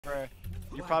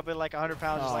You're probably like 100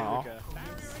 pounds, just like Luca.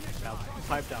 Now,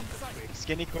 pipe down this week.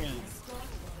 Skinny queen.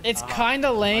 It's kind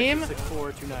of lame. 6'4",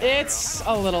 290. It's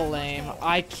a little lame.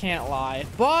 I can't lie.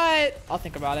 But I'll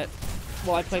think about it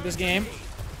while I play this game.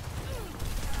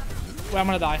 Wait, I'm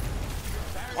gonna die.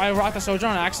 I rocked the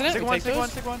Sojourn on accident. Take We one, take take one,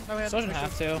 those? take one. No, man. Sojourn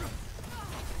have to.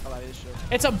 I like this shit.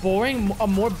 It's a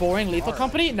more boring lethal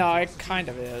company. No, it kind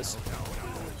of is.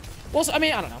 Well, so, I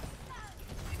mean, I don't know.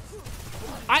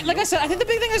 Like I said, I think the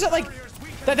big thing is that like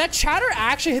that chatter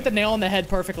actually hit the nail on the head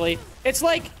perfectly. It's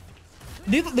like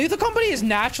lethal company is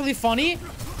naturally funny.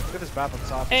 Look at this map on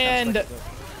top. And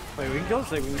Wait, we can go.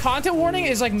 content warning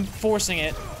is like forcing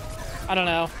it. I don't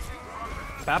know.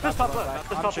 Baptist pop up.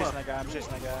 I'm chasing that guy. I'm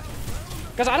chasing that guy.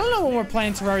 Because I don't know when we're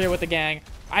playing Terraria with the gang.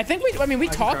 I think we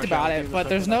talked about it, but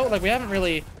there's no, like, we haven't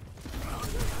really...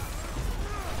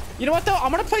 You know what, though? I'm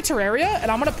gonna play Terraria,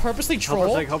 and I'm gonna purposely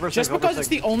troll, just because it's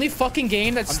the only fucking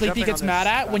game that Sleepy gets mad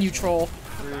at when you troll.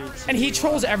 And he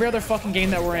trolls every other fucking game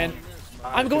that we're in.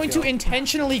 I'm going to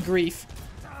intentionally grief.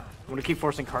 I'm gonna keep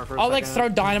forcing car for a I'll, like,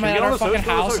 second. throw dynamite at our fucking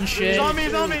house and shit. He's on me,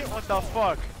 he's on me! What the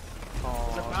fuck?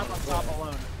 There's a map on top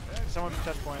alone. Someone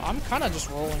touch point. I'm kind of just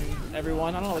rolling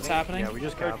everyone. I don't know what's happening. Yeah, we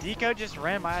just Bro, got. Deco just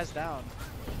ran my ass down.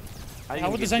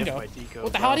 How would the Zen go?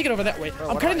 What the hell did he get over that? Wait, Bro,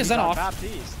 I'm cutting the Zen off.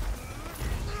 Baptiste.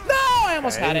 No, I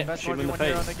almost had it. Best Shoot him in the 1v1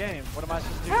 hero in face. the game. What am I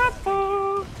supposed to do?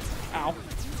 Careful. Ow.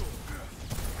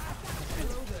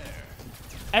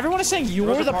 Everyone is saying you're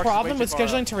Rosa the Parks is problem way with too far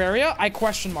scheduling Terraria. I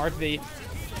question mark thee.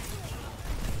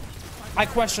 I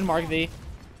question mark thee.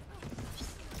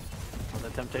 The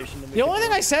temptation to make The only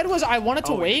thing I said was I wanted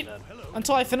to wait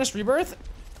until I finished Rebirth,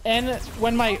 and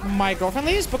when my girlfriend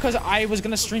leaves, because I was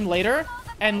gonna stream later,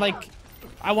 and like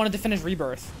I wanted to finish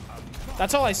Rebirth.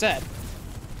 That's all I said.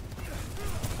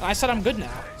 I said I'm good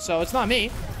now, so it's not me.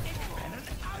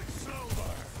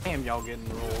 Damn, y'all getting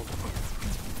rolled.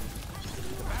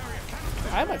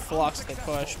 I have my flux if they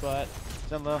push, but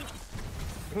Zen low.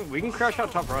 We can crash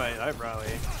out top right. I rally.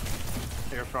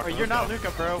 Bro, you're not Luca,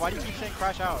 bro. Why do you keep saying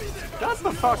crash out? Shut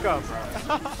the fuck up, bro.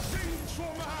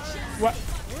 what?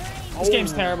 This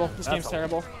game's terrible. This game's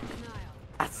terrible.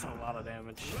 That's a lot of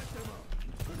damage.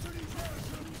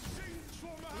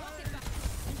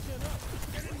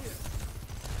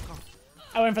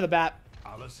 I went for the bat.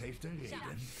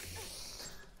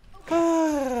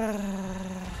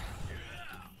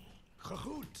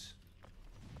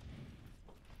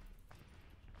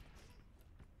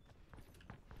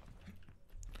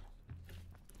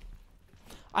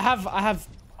 I have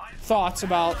thoughts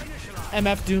about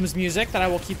MF Doom's music that I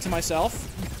will keep to myself,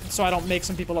 so I don't make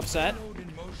some people upset.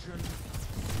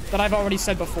 That I've already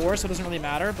said before, so it doesn't really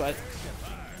matter, but...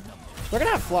 We're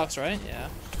gonna have Flux, right? Yeah.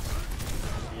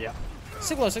 Yeah.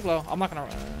 Sig low, Sig low. I'm not gonna...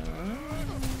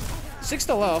 Sig's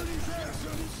still low. He's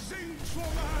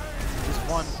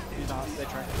one. He's not. They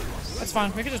try. That's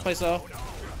fine. We can just play slow.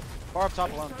 Far up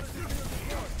top alone.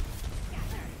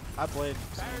 I blade.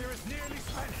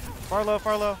 Far low,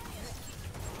 far low.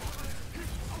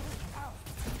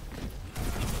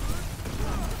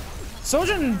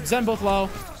 Soldier and Zen both low.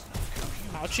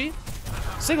 Ouchie.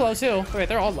 Sig low too. Wait,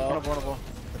 they're all low. Vulnerable.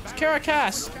 It's Kara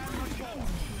Cass.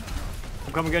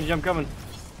 I'm coming, Genji. I'm coming.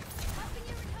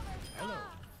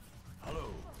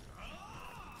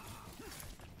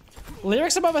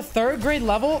 Lyrics above a 3rd grade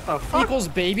level equals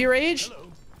baby rage?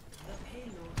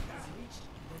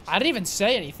 I didn't even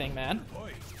say anything, man.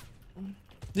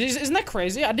 Isn't that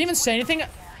crazy? I didn't even say anything.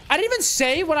 I didn't even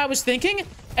say what I was thinking,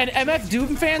 and MF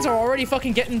Doom fans are already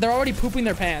fucking they're already pooping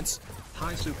their pants.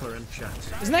 Hi, super and chat.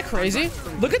 Isn't that crazy?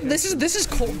 Look at this is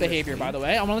cult behavior, by the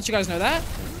way. I want to let you guys know that.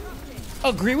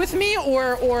 Agree with me,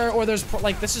 or there's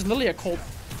like this is literally a cult.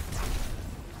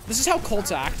 This is how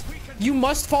cults act. You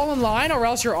must fall in line, or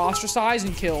else you're ostracized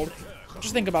and killed.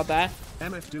 Just think about that.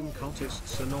 MF Doom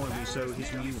cultists annoy me, so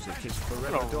his music is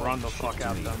forever. Run the fuck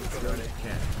out of them. Don't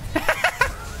care.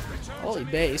 Holy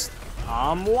based.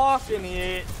 I'm locking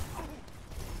it.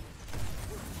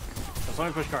 Let's let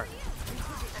me push cart.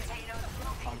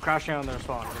 I'm crashing on their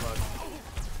spawn. Reload.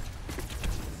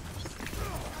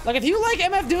 Like, if you like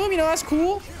MF Doom, you know, that's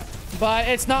cool. But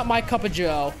it's not my cup of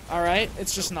joe, alright?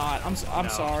 It's just not. I'm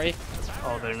sorry.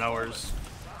 Oh, they're nowheres.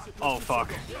 Oh,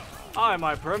 fuck.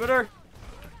 My perimeter.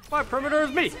 My perimeter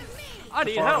is me. I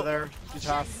need help. There. He's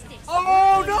half.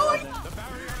 Oh,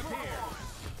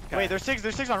 no! Wait, there's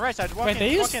six on right side. Walk Wait, in,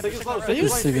 they walk use- in, there's six on right they side.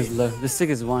 use- This Sig is low. This Sig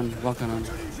is one. Walking on.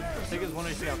 Sig is 1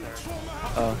 HP out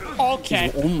there.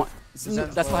 Okay. Oh my.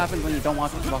 That's what happens when you don't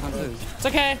walk on two. It's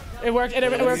okay. It worked. It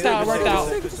worked out. It worked out.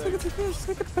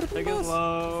 Sig is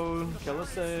low. Kill a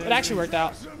Sig. It actually worked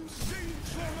out.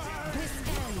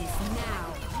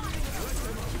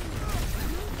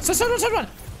 So one.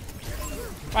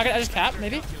 I just cap,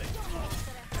 maybe.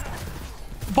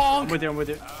 Bonk. I'm with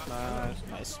you. Nice.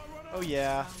 Nice. Oh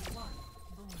yeah.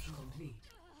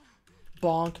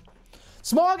 Bonk.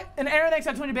 Smog and Aaron, thanks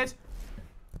for 20 bits.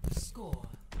 Score.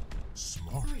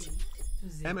 Smart.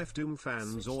 MF Doom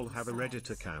fans all have a Reddit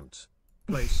account.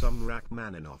 Play some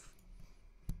Rachmaninoff.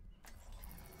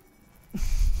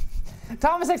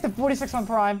 Thomas thanks to 46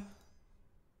 Prime.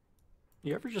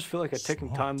 You ever just feel like a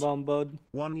ticking time bomb, bud?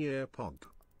 1 year pog.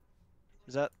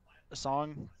 Is that a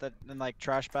song that in like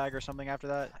trash bag or something after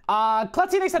that?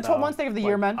 Klutzy thanks for 12 months. Thank you for the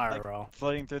year, man. IRL.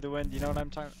 Floating through the wind. You know what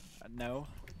I'm talking? No.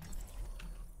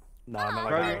 No, I'm not like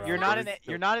Bro, IRL. you're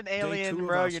not an alien, two of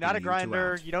bro. us You're not a need to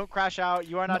grinder. add. You don't crash out.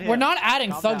 You are not. We're him. not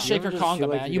adding Calm Thug down. Shaker You ever just Conga, feel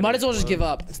like man. you're You might gonna as well just give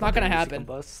explode? up. It's not gonna Like a happen.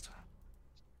 combust?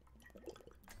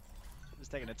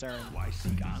 Just taking a turn. Why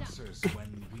seek answers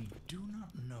when we do not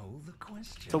know the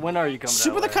question? So when are you coming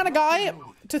Super to the LA? kind of guy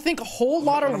to think a whole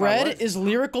lot of When am I red what? is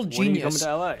lyrical When are you coming genius.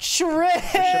 to LA? Shrew!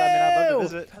 Shit, I mean, I'd love to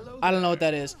visit. I don't know what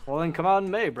that is. Well, then come out in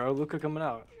May, bro. Luca coming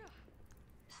out.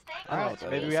 Alright,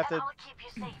 maybe we have to.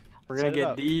 We're gonna Set it get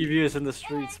up. devious in the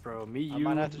streets, bro. Me, I you,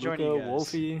 might have to join Luca, you guys.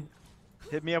 Wolfie,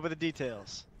 Hit me up with the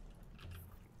details.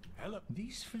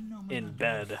 These phenomena in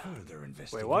bed. further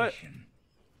investigation. Wait, what?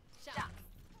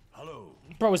 Hello.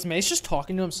 Bro, is Mace just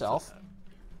talking to himself?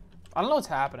 I don't know what's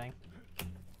happening.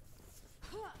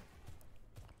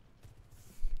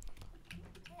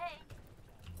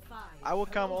 I will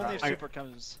come only if Super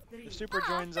comes. If Super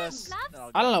joins us, then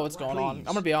I don't know what's going on. Please.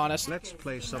 I'm gonna be honest. Let's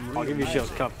play some I'll real give you magic.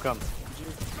 shield. Come.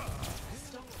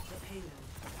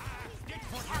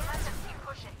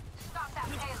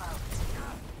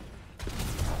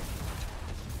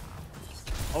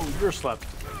 Oh, you're slept.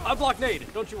 I block nade.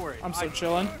 Don't you worry. I'm so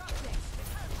chilling.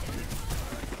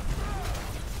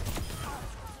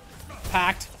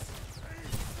 Packed.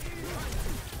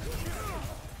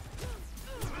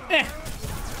 Eh.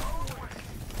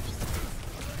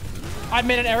 I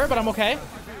made an error, but I'm okay.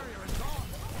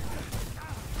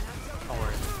 Don't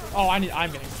worry. Oh, I'm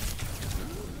getting.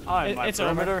 My It's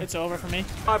perimeter. over. It's over for me.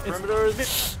 My perimeter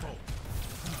is.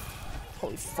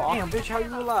 Holy fuck. Damn, bitch, how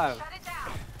you alive?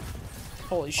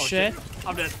 Holy shit.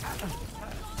 I'm dead.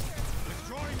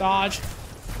 Dodge.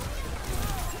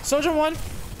 Soldier 1.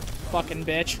 Fucking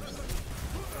bitch.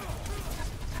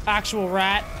 Actual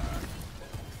rat.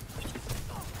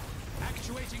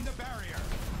 Actuating the barrier.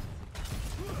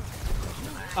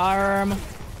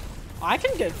 I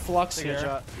can get flux take a here.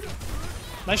 shot.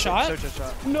 Nice shot. Search a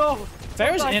shot. No.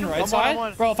 Fair's in right One side.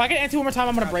 more. Bro, if I get anti one more time,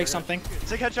 I'm gonna break something.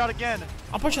 Sick headshot again.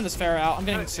 I'm pushing this Fair out. I'm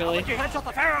getting silly. You headshot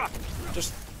the Farah.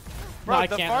 Just. Bro, no, I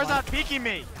the can't. far's never mind. not peeking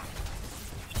me.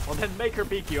 Well, then make her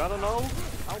beak you. I don't know.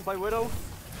 I don't play Widow.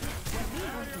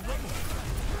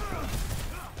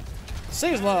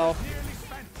 Sig's low.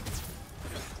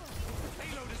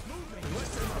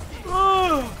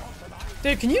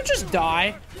 Dude, can you just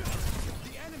die?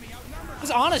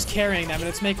 This Ana's carrying them and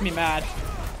it's making me mad.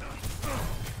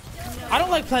 I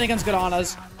don't like playing against good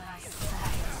Anas.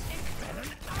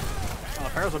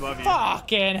 Oh, Farah's above you.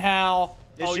 Fucking hell.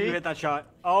 Oh, she? you hit that shot.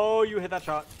 Oh, you hit that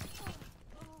shot.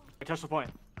 I touched the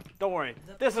point. Don't worry.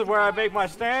 This is where I make my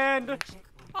stand.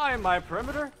 I am my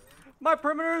perimeter. My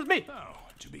perimeter is me.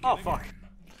 Oh, fuck.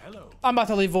 Hello. I'm about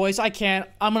to leave voice. I can't.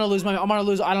 I'm gonna lose.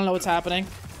 I don't know what's happening.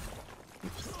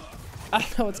 I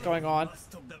don't know what's going on.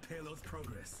 Stop that payload's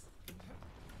progress.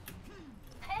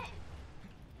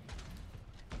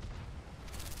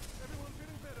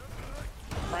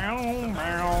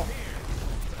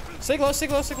 Sig low. Sig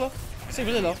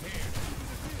really low.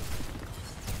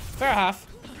 Fair half.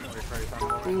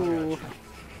 Ooh.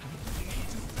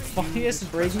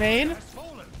 Funniest break main.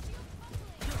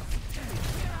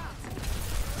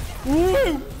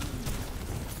 Woo!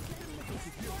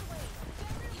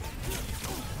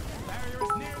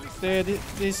 Dude,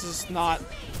 this is not.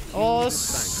 Oh,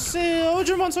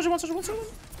 soldier one. Fuck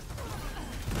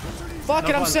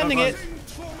it, I'm sending it.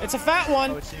 It's a fat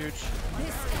one. Oh, it's huge.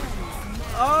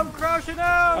 I'm crashing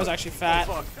out. That was actually fat.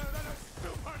 Fuck.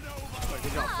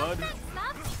 Good job, bud.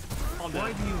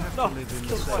 Why do you have to live in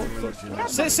the same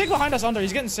region? Sig behind us under.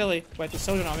 He's getting silly. Wait, the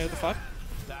soldier on me. What the fuck?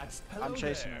 I'm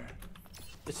chasing him.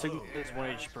 It's 1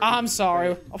 HP. I'm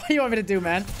sorry. What do you want me to do,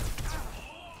 man?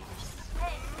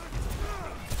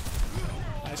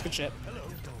 Nice, good shit.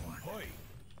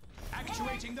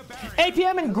 Actuating the barrier.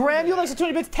 APM and Graham, you likes the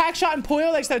 20 bits. Tack shot and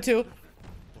Puyo likes that too.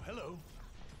 Hello.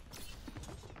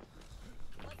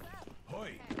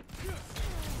 Hoi.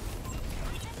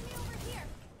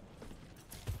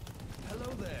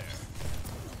 Hello there.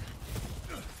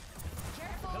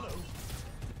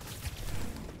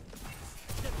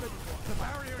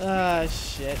 Hello.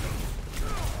 Shit.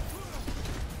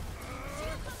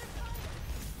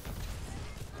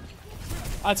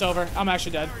 That's over. I'm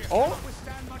actually dead. Oh!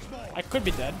 I could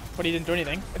be dead, but he didn't do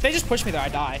anything. If they just push me there, I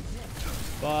die.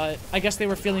 But I guess they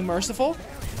were feeling merciful.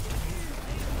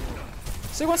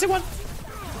 Sig one, sig one.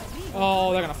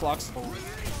 Oh, they're gonna flux.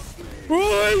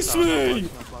 Release me!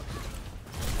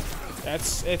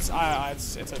 It's yeah.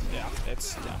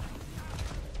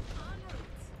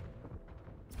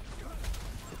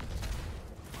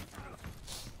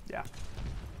 Yeah.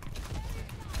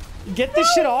 Get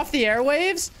this shit off the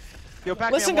airwaves. Yo,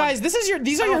 pack Listen, me up one. guys,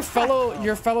 these are your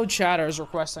fellow chatters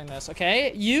requesting this.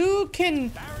 Okay, you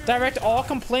can direct all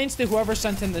complaints to whoever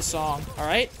sent in this song. All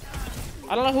right.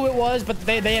 I don't know who it was, but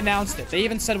they announced it. They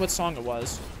even said what song it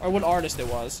was or what artist it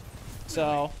was.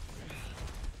 So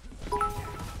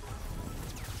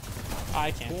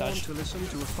I can't Born touch. to listen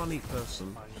to a funny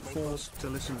person, forced to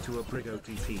listen to a brig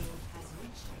OTP.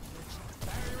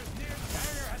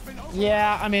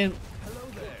 Yeah, I mean,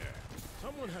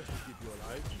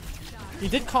 he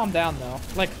did calm down though.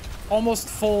 Like almost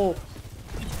full.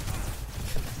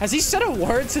 Has he said a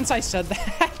word since I said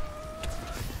that?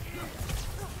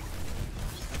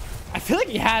 I feel like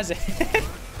he hasn't.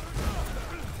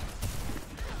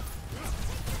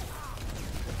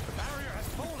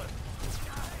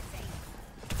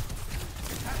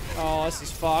 Oh, this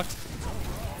is fucked.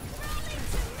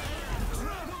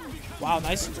 Wow,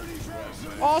 nice.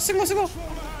 Oh, single, single.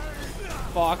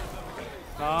 Fuck.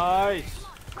 Nice.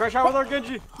 Crash out with our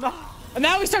Genji. No. And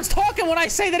now he starts talking when I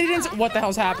say that he didn't. What the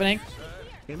hell's happening?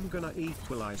 I'm gonna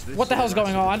equalize this. What the hell's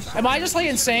going on? Am I just like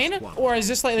insane? Or is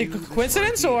this like a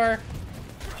coincidence? Or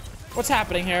what's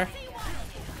happening here?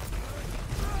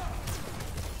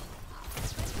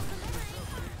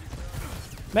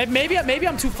 Maybe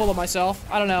I'm too full of myself.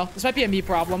 I don't know. This might be a me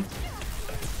problem.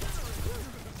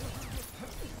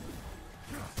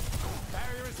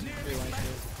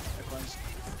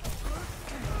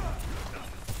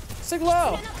 Sig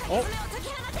low. Oh.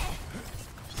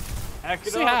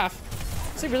 Sig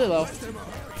half. Sig really low.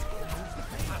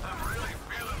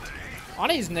 I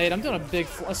need nade. I'm doing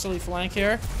a silly flank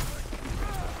here.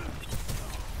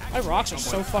 My rocks are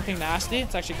so fucking nasty.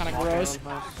 It's actually kind of gross.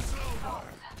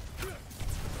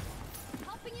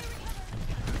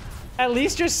 At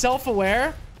least you're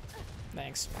self-aware.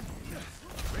 Thanks.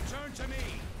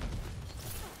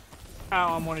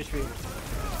 Ow, I'm 1 HP.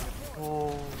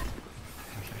 Oh.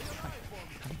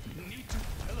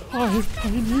 I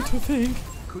need to think.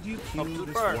 Could you queue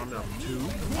this one up too?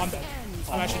 I'm dead.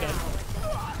 I'm actually dead.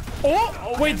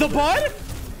 Oh, wait, the bud?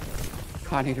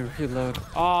 I need to reload.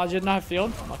 Oh, did not have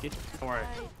field? Lucky. Don't worry.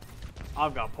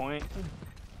 I've got point.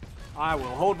 I will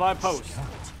hold my post.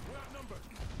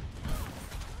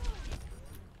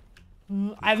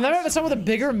 I've never had someone with a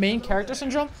bigger main character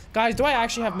syndrome. Guys, do I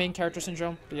actually have main character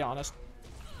syndrome? Be honest.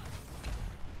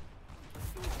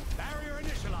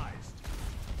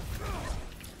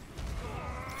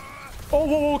 Oh,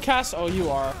 whoa, whoa, Cass. Oh, you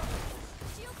are.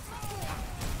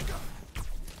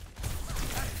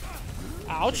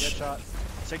 Ouch. Headshot.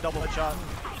 Sig double headshot.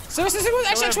 Seriously,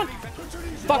 actually, X1.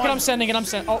 Fuck it, I'm sending it. I'm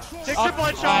sending. Oh, Sig triple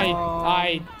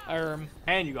headshot.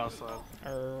 And you got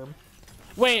slowed.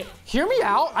 Wait, hear me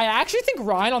out. I actually think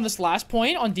Ryan on this last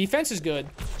point on defense is good.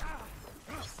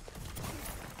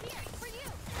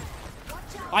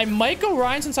 I might go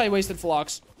Ryan since I wasted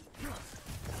Flux.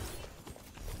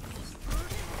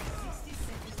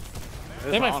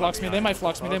 They might flux me. They might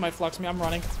flux me. They might flux me. I'm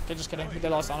running. Okay, just kidding. They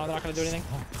lost honor. They're not gonna do anything.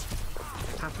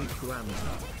 Happy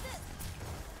Kwanzaa.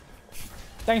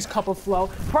 Thanks, Cup of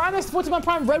Flow. Prime next to 14 month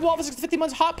Prime. Red Wall for 50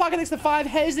 months. Hot Pocket next to 5.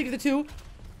 Hayes next to 2.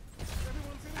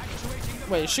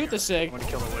 Wait, shoot the Sig. I'm gonna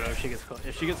kill the Widow if she gets close.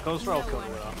 If she gets closer, I'll kill the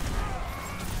Widow.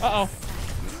 Uh-oh.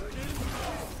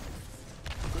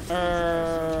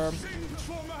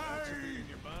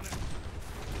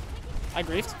 I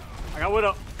griefed. I got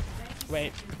Widow.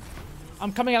 Wait.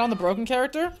 I'm coming out on the broken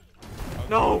character?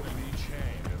 No!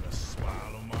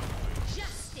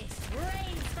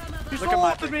 He's Look at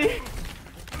my ulted me!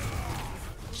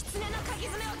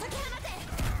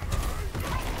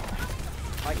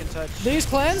 I can touch. These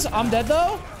cleanse. I'm dead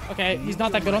though. Okay, he's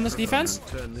not that good on this defense.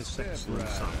 Turn this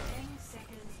excellence up.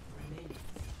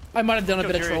 I might have done a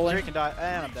bit of trolling. Curie can die.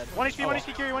 And I'm dead. 1 HP, 1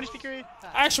 HP Curie, 1 HP Curie.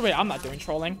 Actually, wait, I'm not doing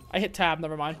trolling. I hit tab,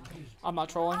 never mind. I'm not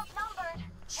trolling.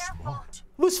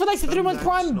 Loose for next to 3 months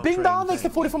Prime. Bing Dong next to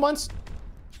 44 months.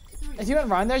 If you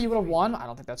hadn't Ryan there, you would have won. I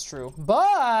don't think that's true.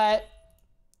 But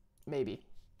maybe.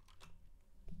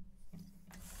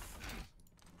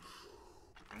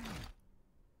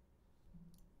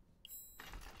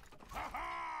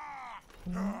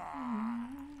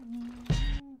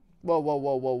 Whoa, whoa,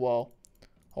 whoa, whoa, whoa.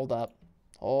 Hold up.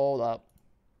 Hold up.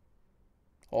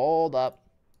 Hold up.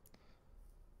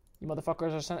 You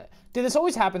motherfuckers are sending... Dude, this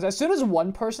always happens. As soon as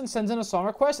one person sends in a song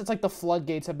request, it's like the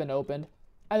floodgates have been opened.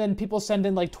 And then people send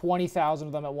in like 20,000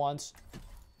 of them at once.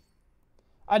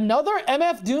 Another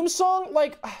MF Doom song?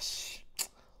 Like...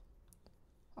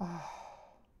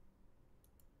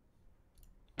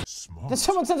 Then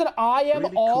someone sends an I am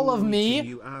Really all cool of me. meeting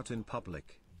you out in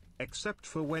public. Except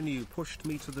for when you pushed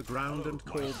me to the ground and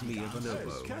called me a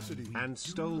bonobo. And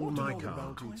stole my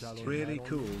car. Really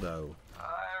cool though.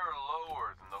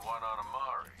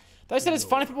 I said it's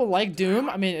fine if people like Doom.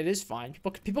 I mean, it is fine.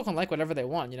 People can like whatever they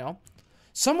want, you know?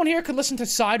 Someone here could listen to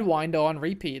Sidewinder on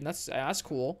repeat, and that's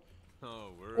cool.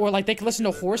 Or like they could listen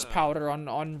to Horse Powder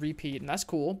on repeat, and that's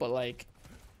cool, but like,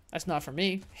 that's not for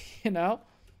me, you know?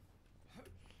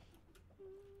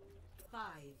 5,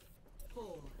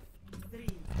 4, 3,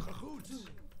 2,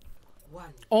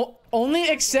 1. Only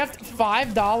accept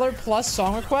 $5 plus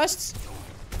song requests?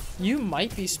 You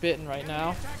might be spitting right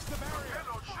now.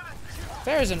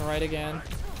 Fair's in right again.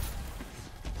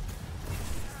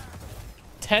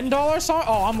 $10 song?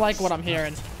 Oh, I'm like what I'm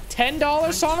hearing.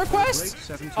 $10 song requests?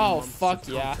 Oh, fuck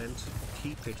yeah.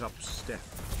 Keep it up, Steph.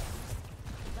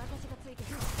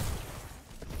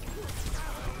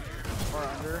 Or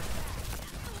under.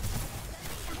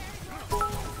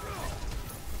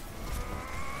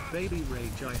 Baby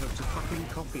Rage, I hope to fucking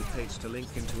copy paste a link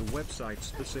into a website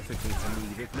specifically to me.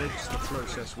 It makes the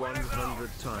process 100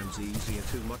 times easier.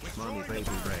 Too much money, Baby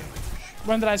Rage.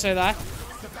 When did I say that?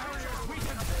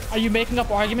 Are you making up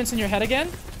arguments in your head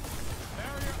again?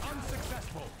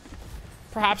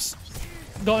 Perhaps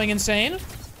going insane?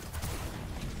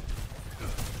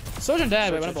 Sojourn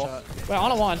dead. Wait, what a ball. Wait,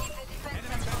 on a 1.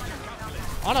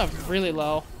 On a really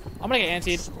low. I'm gonna get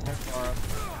antied.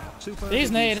 He's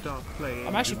nade.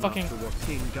 I'm actually fucking...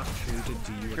 Wait,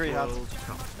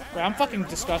 I'm fucking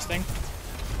disgusting.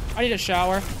 I need a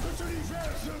shower.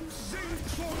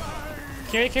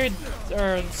 Carry,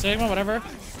 or Sigma, whatever.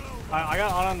 I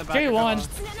got on the back. Carry 1.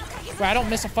 Wait, I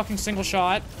don't miss a fucking single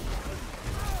shot.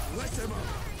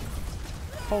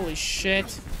 Holy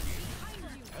shit.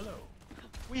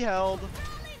 We held.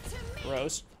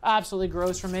 Gross. Absolutely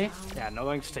gross for me. Yeah, no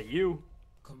thanks to you.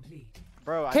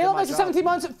 Bro, I Caleb thanks to 17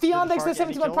 months. Theon thanks to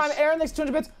 17 month prime. Aaron thanks to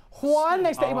 200 bits. Juan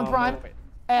thanks to 8 month prime.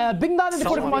 Big Nut thanks to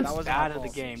 44 months. Someone bad at the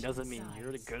game doesn't mean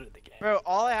you're good at the game. Bro,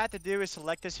 all I had to do is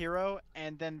select this hero,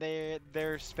 and then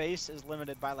their space is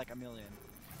limited by like 1 million.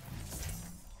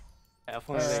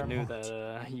 Definitely they knew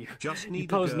that you just need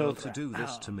pose a girl no to threat. do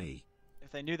this to me. If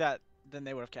they knew that, then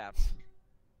they would have capped.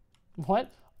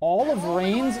 What? All of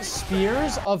Reigns'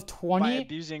 spears of By 20...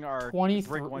 abusing our 20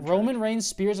 brick one Roman Reigns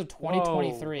spears of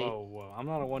 2023. Whoa. I'm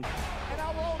not a one. And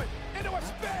I'll roll it into a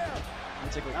spare.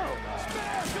 Take a look.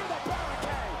 Spare through the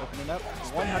barricade. Opening up.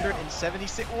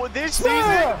 176. Oh, this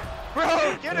season!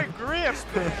 Bro, get a grip!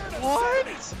 What?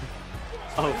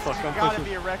 Oh fuck! I'm Gotta pushing.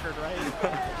 be a record, right?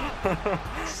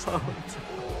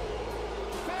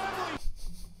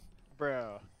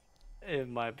 Bro. It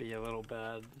might be a little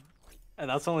bad. And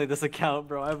that's only this account,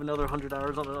 bro. I have another 100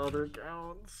 hours on other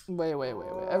accounts. Wait.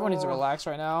 Everyone needs to relax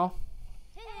right now.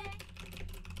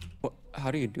 What, how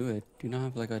do you do it? Do you not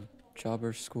have like a job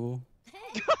or school?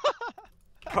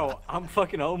 Bro, I'm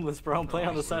fucking homeless, bro. I'm playing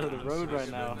on the side of the road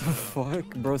right now.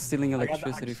 Fuck, bro, stealing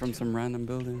electricity from some random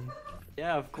building.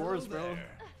 Yeah, of course, bro.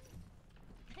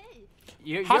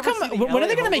 How come? When are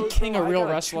they gonna make King a real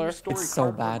wrestler? It's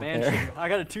so bad there. I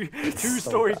got a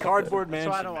two-story cardboard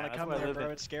mansion. So I don't want to man. come That's where I there, live bro.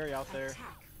 in. It's scary out there.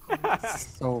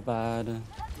 So bad.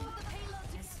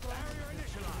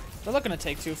 They're looking to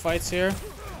take 2 fights here.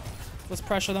 Let's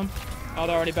pressure them. Oh,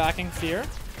 they're already backing. Fear.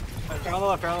 They're on the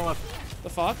left. The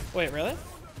fuck? Wait, really?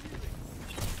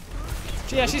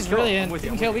 Yeah, she's really in. We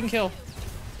can kill.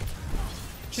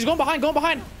 She's going behind.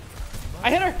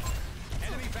 I hit her.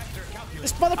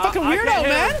 This motherfucking weirdo,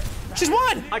 man. She's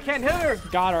won. I can't hit her.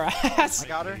 Got her ass. I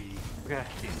got her. Okay.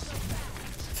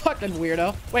 Fucking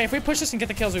weirdo. Wait, if we push this and get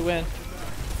the kills, we win.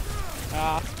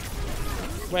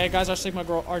 Wait, guys, our Sigma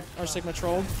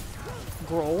trolled.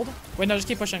 Grolled? Wait, no, just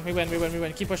keep pushing. We win.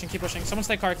 Keep pushing. Someone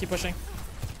stay card, keep pushing.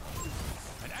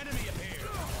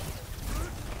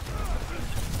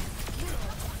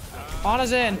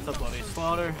 Ana's in. It's a bloody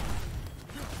slaughter.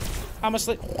 I'm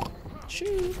asleep.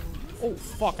 Shoot. Oh,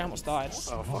 fuck, I almost died.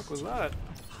 Oh, fuck was that?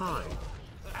 Hi.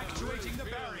 Actuating the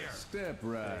barrier. Step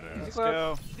right. Let's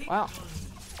go. Wow.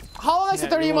 Hollow thanks to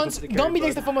 30 months. Gumby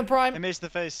thanks to 4 month prime. I maced the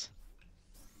face.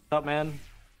 What's up, man?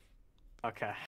 Okay.